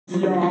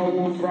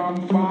yo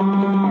from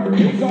far.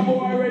 It's a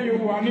boy where you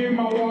want him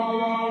a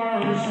war.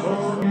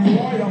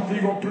 Boy, I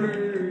feel go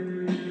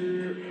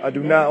play. I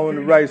do not own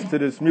the rights to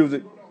this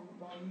music,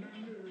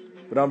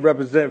 but I'm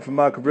representing for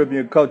my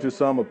Caribbean culture,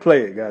 so I'm going to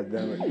play it,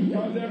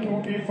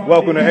 goddammit.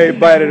 Welcome to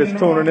everybody that's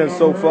tuning in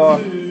so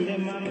far.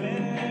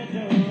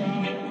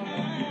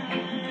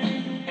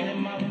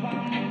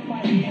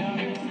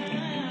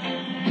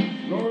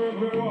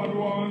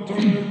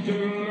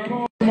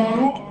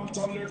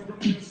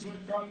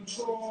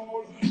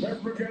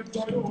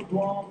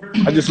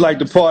 I just like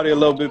to party a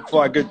little bit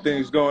before I get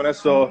things going,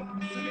 that's all.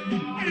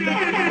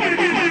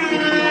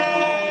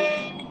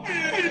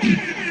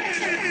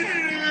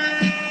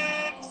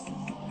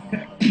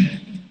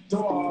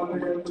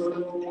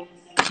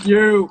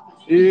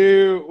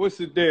 You, what's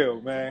the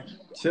deal, man?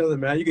 Chilling,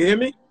 man. You can hear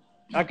me?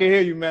 I can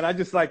hear you, man. I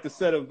just like to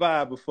set a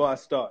vibe before I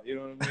start. You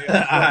know what I mean?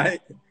 All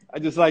right. I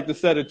just like to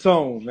set a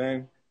tone,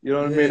 man. You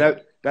know what I mean?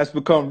 That's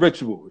become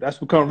ritual. That's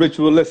become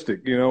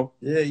ritualistic, you know?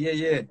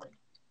 Yeah.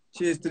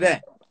 Cheers to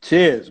that.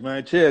 Cheers,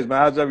 man. Cheers, man.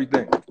 How's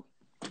everything?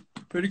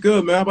 Pretty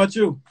good, man. How about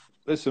you?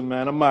 Listen,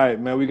 man, I'm all right,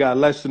 man. We got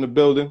Les in the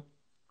building.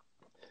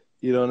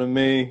 You know what I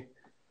mean?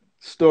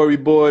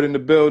 Storyboard in the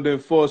building.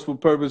 Forceful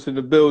Purpose in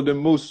the building.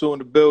 Musso in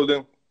the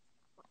building.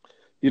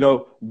 You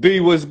know, B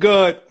was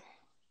good.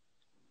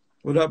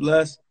 What up,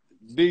 Les?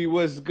 B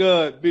was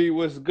good. B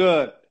was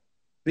good.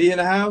 B in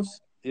the house?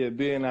 Yeah,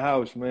 B in the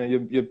house,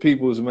 man. Your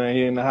peoples, man.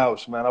 He in the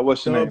house, man.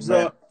 What's your name,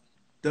 man?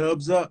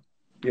 Dubs up.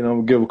 You know, I'm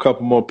going to give a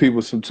couple more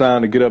people some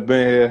time to get up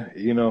in here,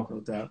 you know. No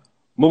doubt.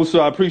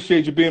 Musa, I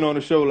appreciate you being on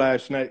the show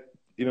last night.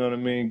 You know what I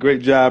mean?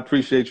 Great job.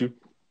 Appreciate you.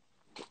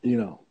 You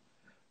know.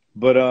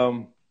 But,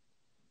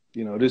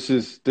 you know, this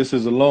is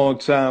a long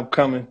time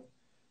coming.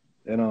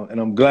 And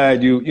I'm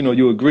glad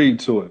you agreed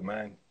to it,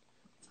 man.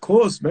 Of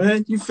course,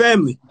 man. You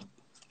family.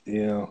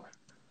 You know,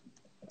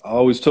 I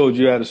always told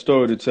you I had a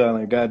story to tell,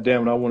 and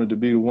goddamn it, I wanted to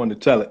be the one to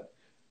tell it.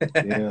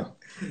 Yeah.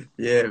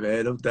 Yeah,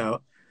 man. No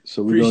doubt.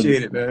 So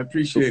Appreciate it, man.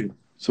 Appreciate it.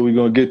 So we're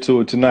going to get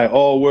to it tonight.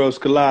 All worlds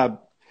collide.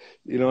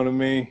 You know what I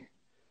mean?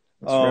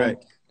 That's right.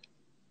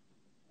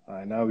 All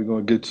right, now we're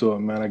going to get to it,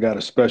 man. I got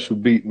a special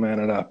beat, man,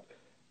 that I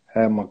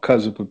had my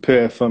cousin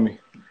prepare for me.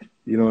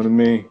 You know what I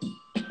mean?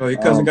 Oh,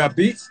 your cousin got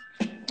beats?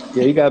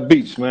 Yeah, he got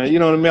beats, man. You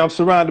know what I mean? I'm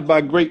surrounded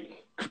by great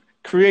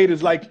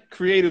creatives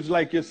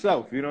like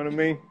yourself. You know what I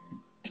mean?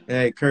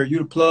 Hey, Kurt, you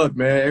the plug,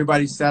 man.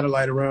 Everybody's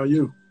satellite around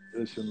you.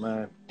 Listen,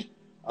 man,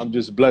 I'm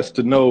just blessed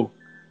to know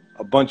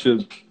a bunch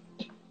of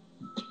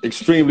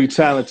extremely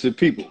talented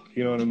people.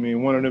 You know what I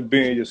mean? One of them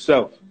being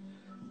yourself.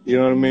 You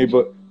know what I mean?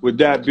 But with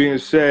that being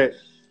said,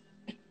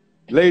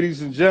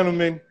 ladies and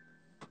gentlemen,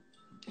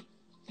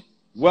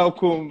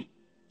 welcome.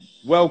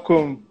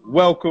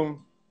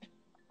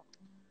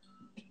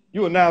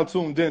 You are now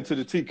tuned in to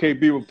the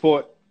TKB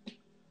Report,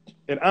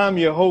 and I'm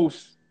your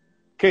host,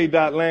 K.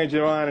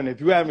 Langeron, and if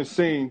you haven't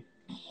seen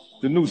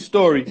the new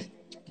story,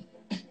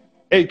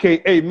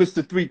 a.k.a.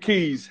 Mr. Three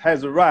Keys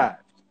has arrived.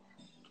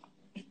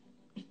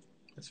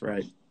 That's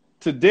right.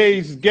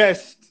 Today's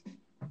guest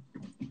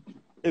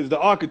is the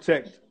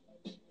architect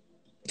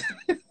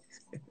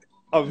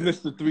of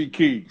Mr. Three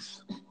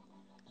Keys.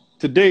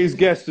 Today's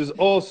guest is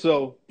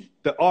also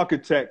the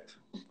architect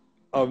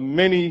of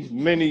many,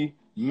 many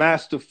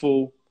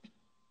masterful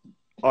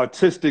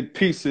artistic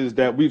pieces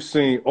that we've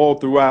seen all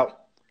throughout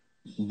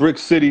Brick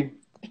City,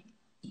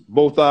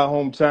 both our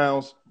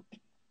hometowns,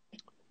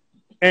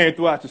 and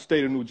throughout the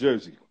state of New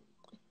Jersey.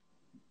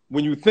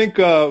 When you think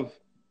of,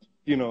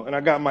 you know, and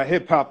I got my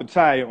hip hop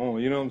attire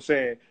on, you know what I'm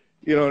saying?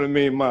 You know what I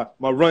mean? My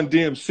Run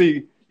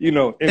DMC, you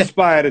know,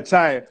 inspired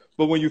attire.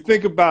 But when you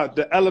think about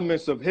the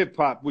elements of hip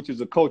hop, which is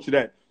a culture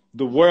that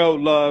the world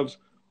loves,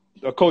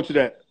 a culture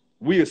that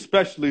we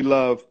especially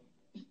love,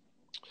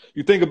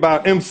 you think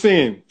about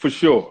MCing for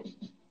sure.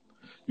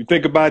 You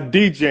think about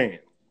DJing.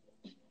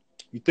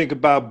 You think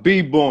about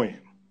b-boying.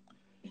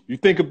 You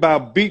think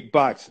about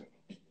beatboxing.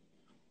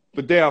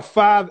 But there are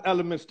 5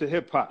 elements to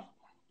hip hop.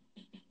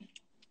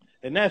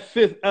 And that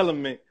 5th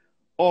element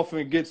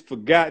often gets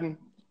forgotten.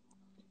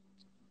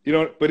 You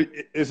know, but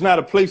it's not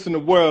a place in the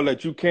world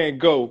that you can't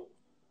go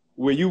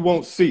where you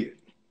won't see it.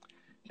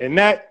 And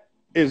that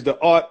is the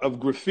art of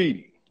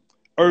graffiti,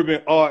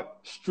 urban art,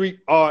 street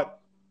art,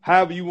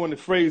 however you want to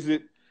phrase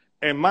it.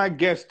 And my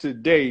guest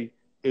today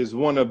is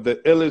one of the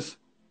illest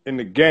in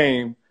the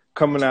game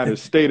coming out of the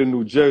state of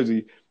New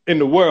Jersey, in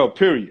the world,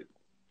 period.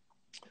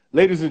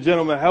 Ladies and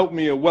gentlemen, help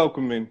me in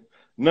welcoming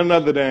none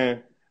other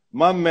than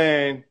my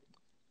man,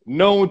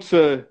 known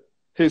to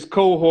his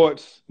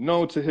cohorts,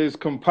 known to his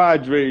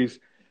compadres,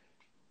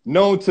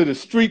 known to the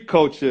street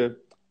culture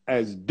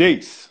as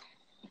Dase.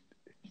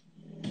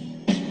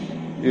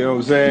 You know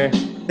what I'm saying?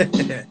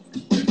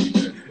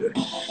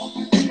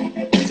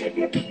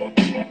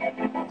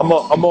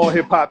 I'm all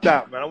hip hopped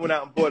out, man. I went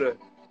out and bought a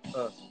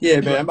yeah,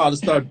 man. I'm about to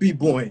start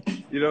b-boying.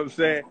 You know what I'm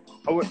saying?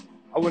 I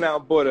went out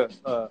and bought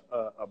a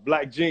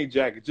black jean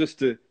jacket just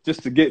to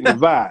get in the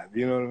vibe.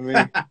 You know what I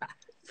mean?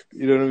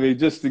 You know what I mean?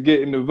 Just to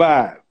get in the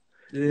vibe.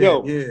 Yeah,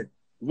 Yo,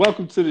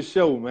 welcome to the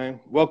show, man.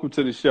 Welcome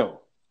to the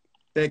show.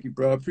 Thank you,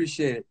 bro.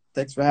 Appreciate it.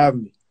 Thanks for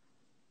having me.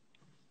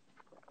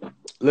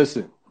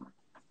 Listen,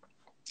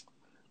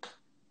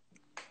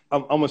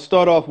 I'm gonna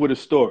start off with a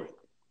story,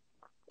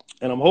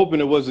 and I'm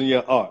hoping it wasn't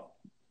your art,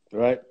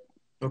 right?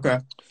 Okay.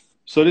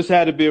 So this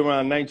had to be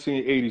around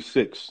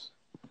 1986,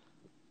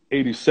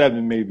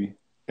 87 maybe,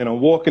 and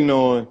I'm walking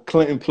on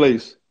Clinton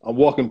Place. I'm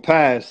walking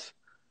past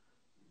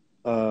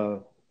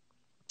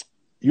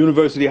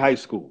University High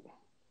School.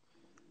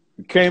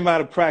 We came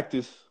out of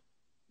practice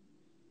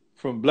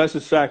from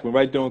Blessed Sacrament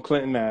right there on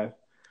Clinton Ave.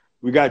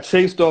 We got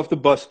chased off the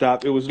bus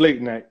stop. It was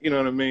late night, you know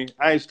what I mean?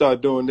 I ain't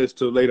started doing this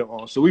till later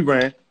on. So we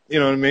ran, you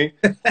know what I mean?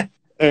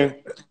 And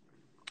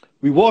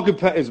we walking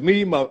past, it's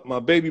me, my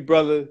baby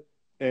brother,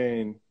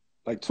 and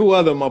like two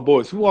other of my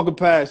boys. We walking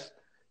past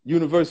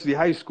University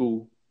High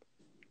School,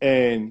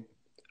 and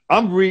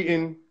I'm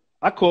reading,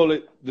 I call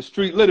it the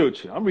street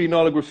literature. I'm reading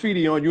all the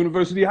graffiti on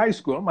University High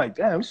School. I'm like,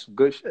 damn, this is some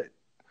good shit.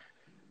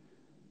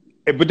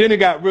 But then it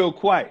got real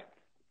quiet.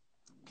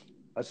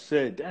 I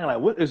said, damn, like,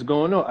 what is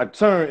going on? I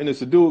turned, and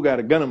it's a dude got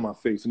a gun in my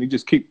face, and he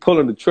just keep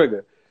pulling the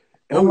trigger.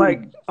 And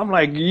I'm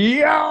like,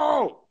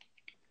 yo!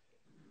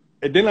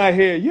 And then I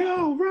hear,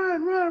 yo,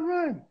 run, run,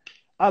 run.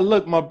 I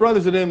look, my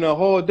brothers are in the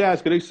whole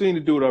dash, because they seen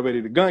the dude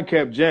already. The gun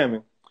kept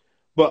jamming.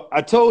 But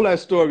I told that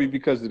story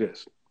because of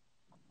this.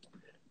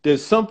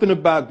 There's something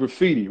about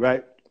graffiti,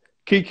 right?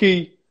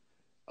 Kiki,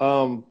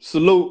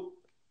 salute.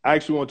 I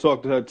actually want to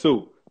talk to her,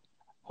 too.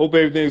 Hope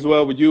everything's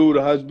well with you,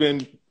 the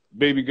husband,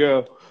 baby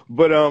girl.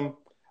 But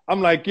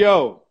I'm like,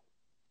 yo,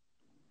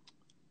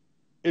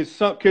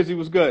 Kizzy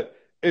was good.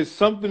 It's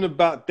something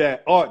about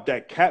that art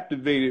that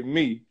captivated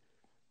me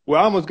where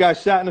I almost got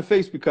shot in the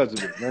face because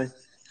of it, man.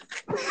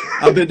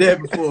 I've been there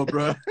before,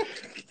 bro.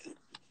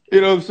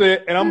 You know what I'm saying?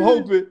 And I'm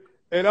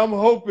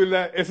hoping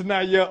that it's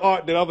not your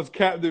art that I was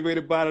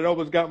captivated by that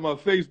almost got my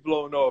face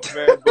blown off,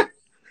 man.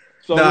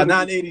 So nah,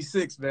 not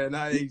 86, man.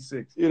 Not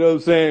 86. You know what I'm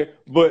saying?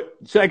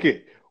 But check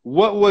it.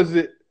 What was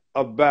it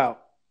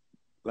about,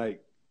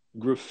 like,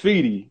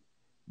 graffiti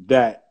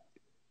that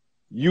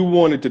you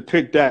wanted to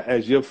pick that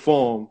as your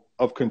form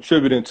of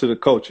contributing to the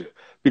culture?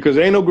 Because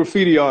there ain't no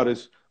graffiti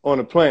artist on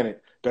the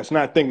planet that's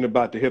not thinking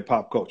about the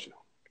hip-hop culture.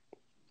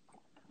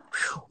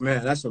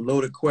 Man, that's a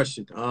loaded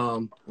question.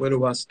 Where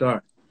do I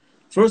start?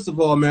 First of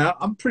all, man,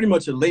 I'm pretty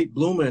much a late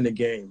bloomer in the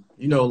game.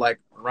 You know,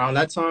 like around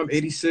that time,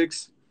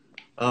 86,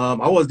 I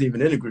wasn't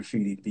even into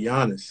graffiti, to be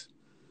honest.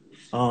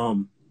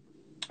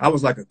 I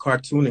was like a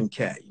cartooning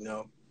cat, you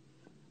know.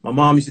 My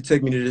mom used to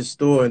take me to this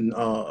store in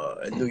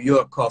New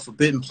York called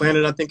Forbidden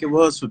Planet, I think it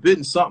was,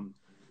 Forbidden something.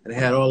 And they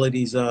had all of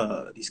these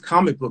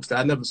comic books that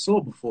I never saw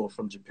before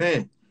from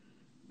Japan.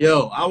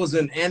 Yo, I was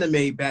in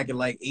anime back in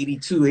like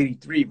 82,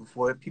 83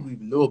 before people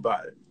even knew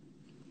about it.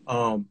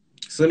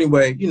 So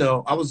anyway, you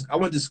know, I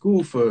went to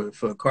school for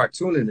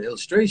cartooning and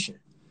illustration.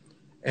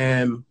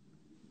 And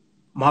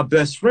my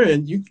best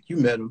friend, you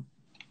met him,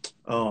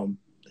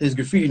 his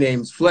graffiti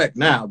name is Fleck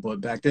now,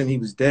 but back then he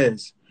was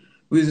Dase.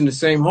 We was in the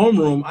same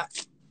homeroom.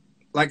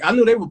 I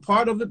knew they were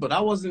part of it, but I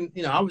wasn't,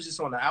 you know, I was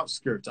just on the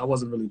outskirts. I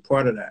wasn't really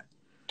part of that.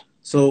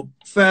 So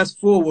fast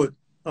forward,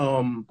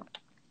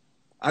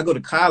 I go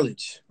to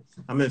college.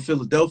 I'm in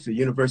Philadelphia,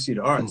 University of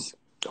the Arts.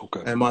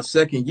 Okay. And my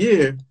second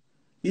year,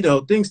 you know,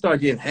 things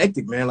start getting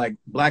hectic, man. Like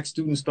black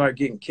students start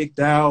getting kicked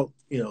out,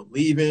 you know,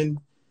 leaving.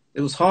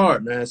 It was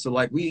hard, man. So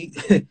like we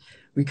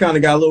kind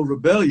of got a little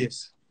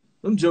rebellious.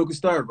 Them jokers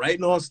started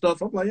writing on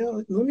stuff. I'm like,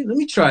 yo, let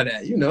me try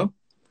that, you know.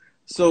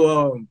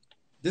 So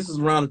this is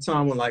around the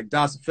time when like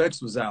Dase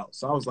Effects was out.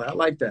 So I was like, I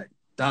like that.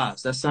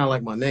 Dase. That sounded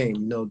like my name,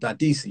 you know,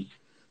 Dase.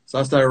 So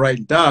I started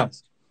writing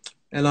Dase.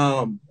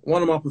 And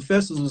one of my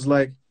professors was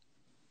like,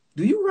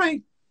 do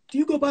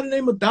you go by the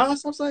name of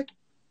Dase? I was like,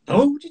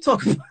 no, what you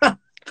talking about?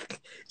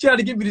 Tried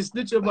to get me to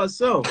snitch up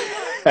myself.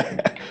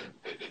 I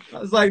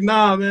was like,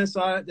 nah, man. So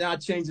I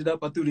changed it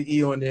up. I threw the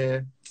E on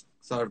there.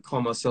 Started to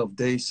call myself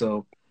Dase.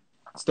 So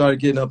I started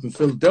getting up in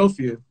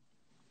Philadelphia.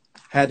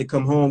 Had to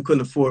come home.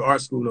 Couldn't afford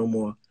art school no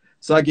more.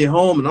 So I get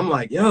home and I'm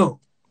like, yo,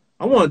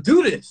 I want to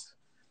do this.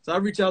 So I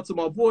reach out to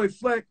my boy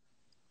Fleck.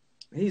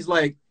 He's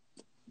like,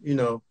 you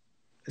know,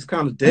 it's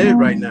kind of dead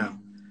right now.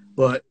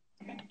 But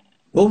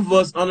both of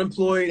us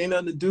unemployed, ain't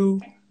nothing to do.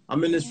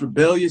 I'm in this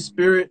rebellious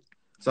spirit.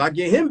 So I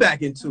get him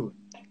back into it.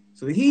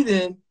 So he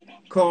then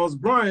calls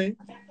Brian,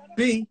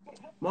 B,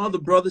 my other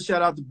brother,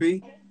 shout out to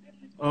B.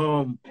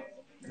 And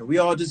we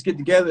all just get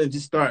together and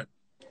just start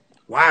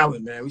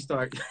wilding, man. We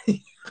start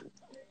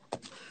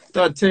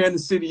tearing the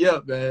city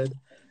up, man.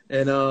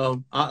 And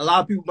a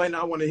lot of people might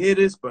not want to hear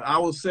this, but I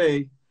will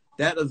say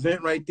that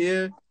event right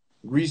there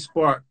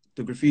re-sparked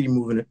the graffiti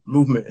movement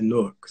in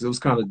Newark, because it was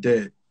kind of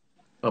dead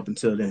up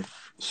until then.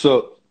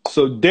 So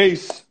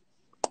Dase,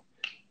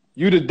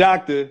 you the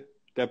doctor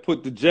that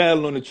put the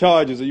gel on the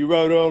charges, and you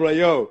wrote on like,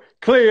 yo,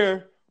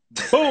 clear,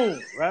 boom,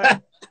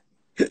 right?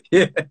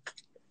 Yeah.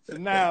 So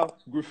now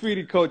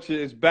graffiti culture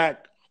is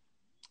back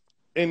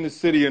in the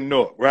city of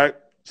Newark, right?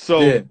 So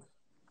yeah.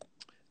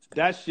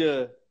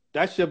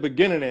 That's your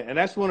beginning, and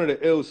that's one of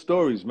the ill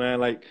stories, man.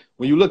 Like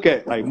when you look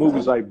at like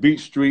movies like Beat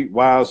Street,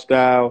 Wild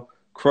Style,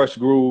 Crush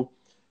Groove,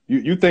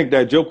 you think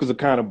that jokers are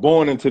kind of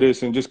born into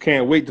this and just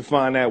can't wait to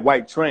find that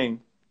white train,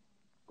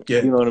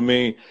 Yeah. you know what I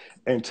mean,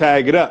 and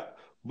tag it up.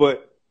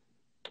 But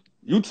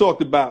you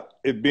talked about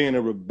it being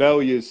a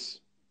rebellious,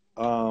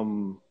 you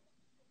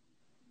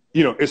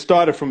know, it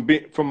started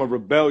from a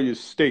rebellious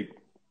state.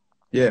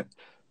 Yeah.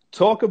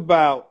 Talk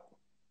about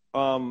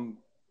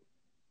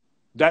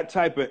that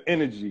type of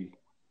energy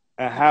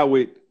and how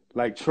it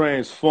like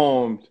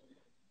transformed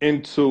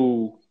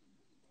into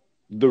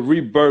the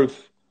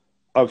rebirth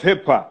of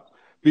hip hop,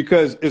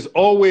 because it's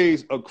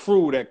always a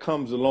crew that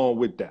comes along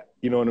with that.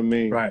 You know what I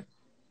mean? Right.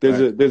 There's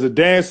a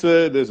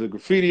dancer, there's a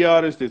graffiti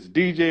artist, there's a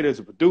DJ, there's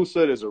a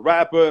producer, there's a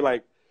rapper,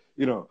 like,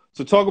 you know.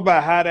 So talk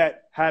about how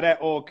that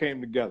all came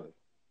together.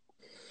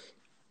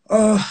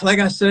 Like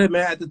I said,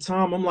 man, at the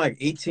time I'm like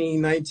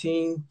 18,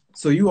 19.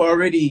 So you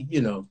already,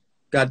 you know,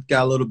 got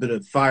a little bit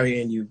of fire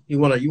in you. You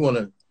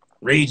wanna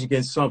rage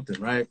against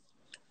something, right?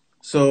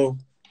 So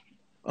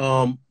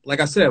like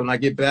I said, when I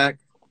get back,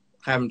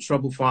 having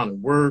trouble finding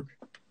work.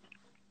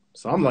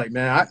 So I'm like,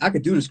 man, I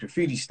could do this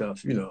graffiti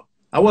stuff, you know.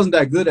 I wasn't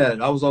that good at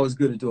it. I was always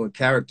good at doing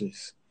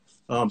characters.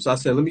 So I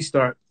said, let me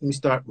start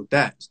with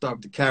that. Start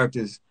with the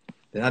characters.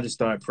 Then I just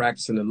started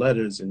practicing the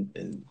letters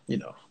and you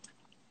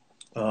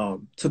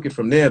know, took it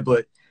from there.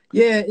 But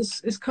yeah,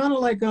 it's kind of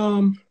like, I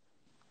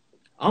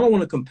don't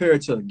want to compare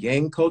it to a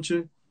gang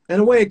culture. In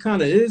a way it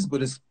kind of is,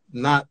 but it's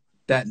not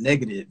that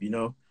negative, you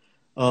know.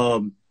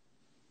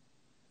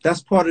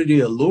 That's part of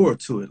the allure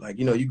to it. Like,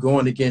 you know, you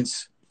going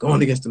against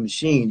the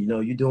machine, you know,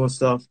 you're doing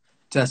stuff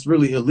that's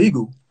really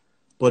illegal,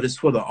 but it's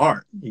for the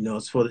art, you know,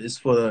 it's for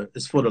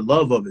the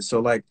love of it. So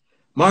like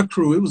my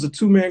crew, it was a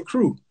 2-man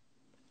crew.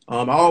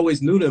 I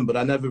always knew them, but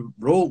I never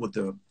rolled with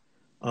them.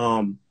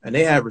 And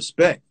they had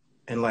respect.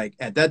 And like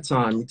at that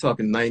time, you're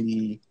talking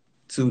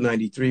 92,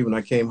 93, when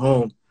I came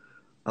home,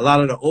 a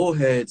lot of the old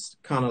heads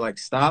kind of like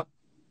stopped.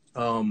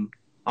 I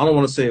don't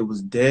want to say it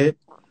was dead,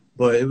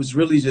 but it was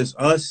really just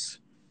us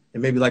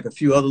and maybe like a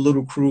few other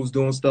little crews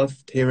doing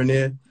stuff here and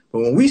there.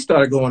 But when we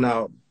started going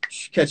out,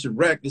 catching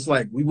wreck, it's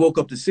like we woke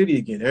up the city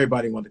again.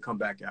 Everybody wanted to come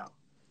back out.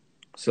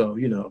 So,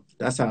 you know,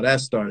 that's how that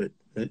started.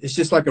 It's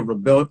just like a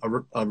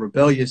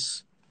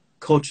rebellious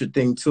culture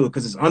thing too,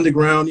 because it's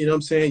underground, you know what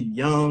I'm saying?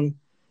 You're young,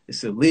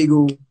 it's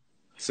illegal.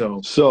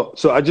 So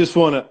I just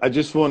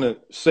wanna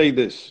say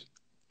this.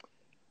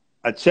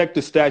 I checked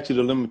the statute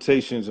of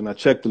limitations and I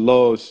checked the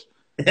laws.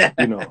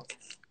 You know,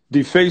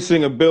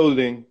 defacing a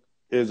building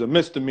is a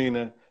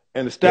misdemeanor,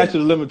 and the statute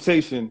of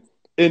limitation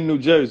in New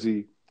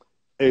Jersey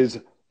is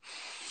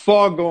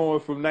far going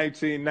from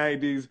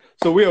 1990s.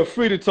 So we are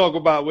free to talk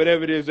about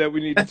whatever it is that we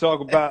need to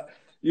talk about.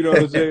 You know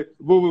what I'm saying?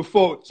 Moving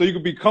forward, so you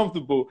can be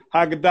comfortable.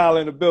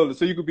 Hagadala in the building,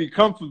 so you can be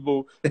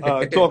comfortable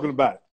talking about it.